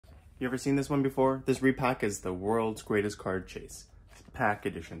You ever seen this one before? This repack is the world's greatest card chase. Pack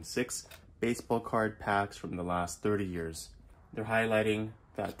edition, 6 baseball card packs from the last 30 years. They're highlighting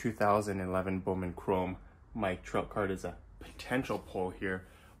that 2011 Bowman Chrome Mike Trout card is a potential pull here.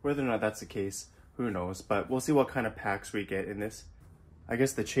 Whether or not that's the case, who knows, but we'll see what kind of packs we get in this. I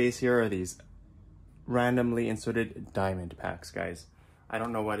guess the chase here are these randomly inserted diamond packs, guys. I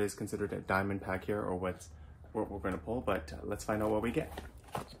don't know what is considered a diamond pack here or what we're going to pull, but let's find out what we get.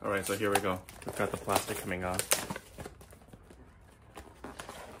 All right, so here we go. We've got the plastic coming off.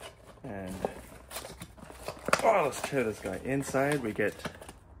 And oh, let's tear this guy. Inside we get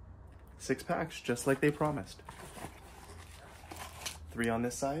 6 packs, just like they promised. 3 on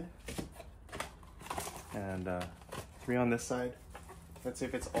this side, and 3 on this side. Let's see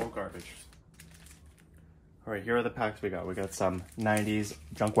if it's all garbage. All right, here are the packs we got. We got some 90s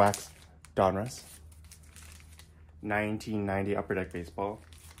junk wax Donruss, 1990 Upper Deck Baseball,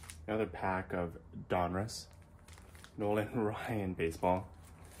 another pack of Donruss, Nolan Ryan Baseball.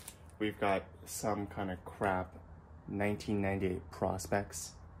 We've got some kind of crap 1998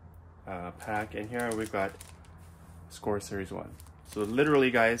 Prospects pack, and here we've got Score Series 1. So literally,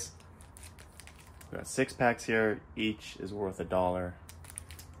 guys, we got 6 packs here. Each is worth $1.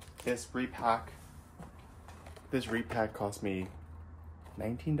 This repack cost me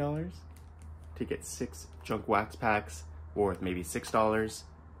 $19 to get 6 junk wax packs worth maybe $6.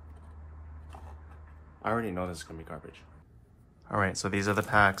 I already know this is gonna be garbage. All right, so these are the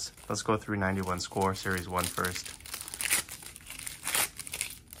packs. Let's go through 91 Score Series 1 first.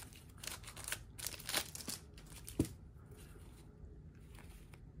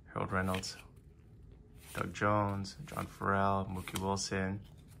 Harold Reynolds, Doug Jones, John Farrell, Mookie Wilson,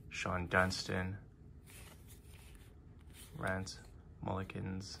 Sean Dunston, Rance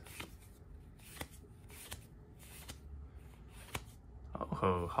Mullikins.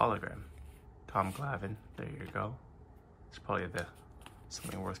 Oh, hologram. Tom Glavine, there you go. It's probably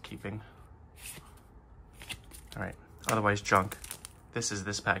something worth keeping. All right, otherwise junk. This is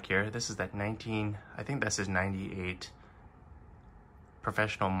this pack here. This is that I think this is 98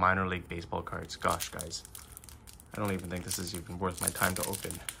 professional minor league baseball cards. Gosh, guys, I don't even think this is even worth my time to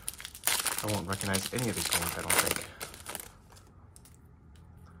open. I won't recognize any of these names, I don't think.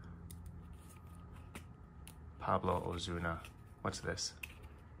 Pablo Ozuna. What's this?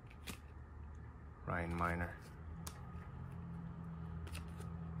 Ryan Miner.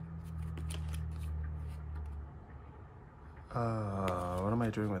 What am I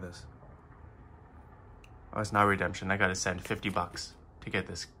doing with this? Oh, it's not redemption. I gotta send 50 bucks to get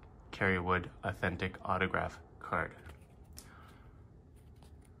this Kerry Wood authentic autograph card.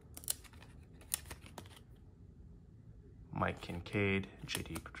 Mike Kincaid,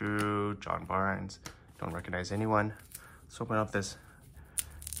 JD Drew, John Barnes. Don't recognize anyone. Let's open up this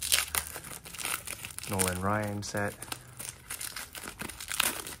Nolan Ryan set.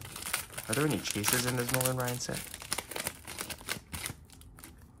 Are there any chases in this Nolan Ryan set?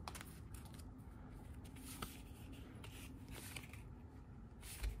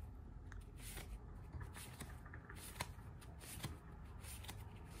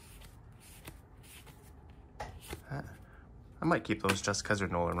 I might keep those just because they're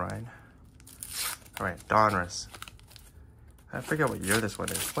Nolan Ryan. All right, Donruss. I forget what year this one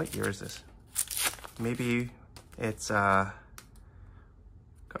is. What year is this? Maybe it's, gosh,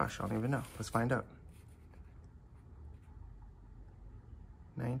 I don't even know. Let's find out.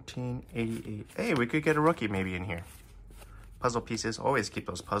 1988. Hey, we could get a rookie maybe in here. Puzzle pieces, always keep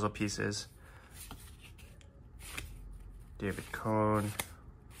those puzzle pieces. David Cohn.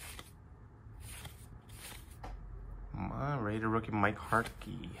 Rated rookie Mike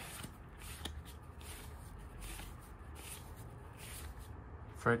Hartke.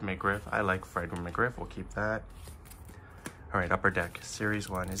 Fred McGriff. I like Fred McGriff. We'll keep that. All right, Upper Deck Series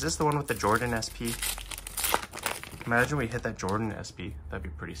 1. Is this the one with the Jordan SP? Imagine we hit that Jordan SP. That'd be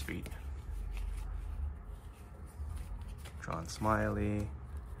pretty sweet. John Smiley,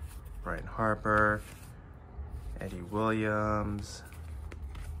 Bryce Harper, Eddie Williams,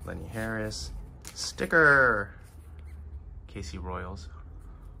 Lenny Harris, sticker, Casey Royals,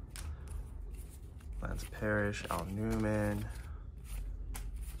 Lance Parrish, Al Newman.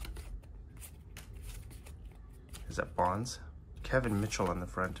 Is that Bonds? Kevin Mitchell on the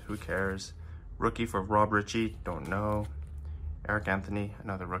front, who cares? Rookie for Rob Ritchie, don't know. Eric Anthony,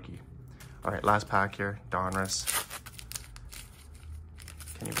 another rookie. All right, last pack here, Donruss.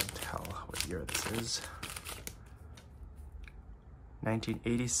 Can't even tell what year this is.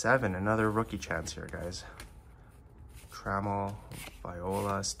 1987, another rookie chance here, guys. Trammell,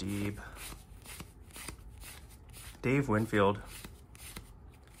 Viola, Steeb, Dave Winfield,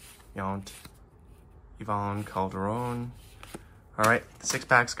 Yount, Ivan Calderon. All right, 6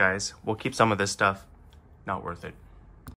 packs, guys. We'll keep some of this stuff. Not worth it.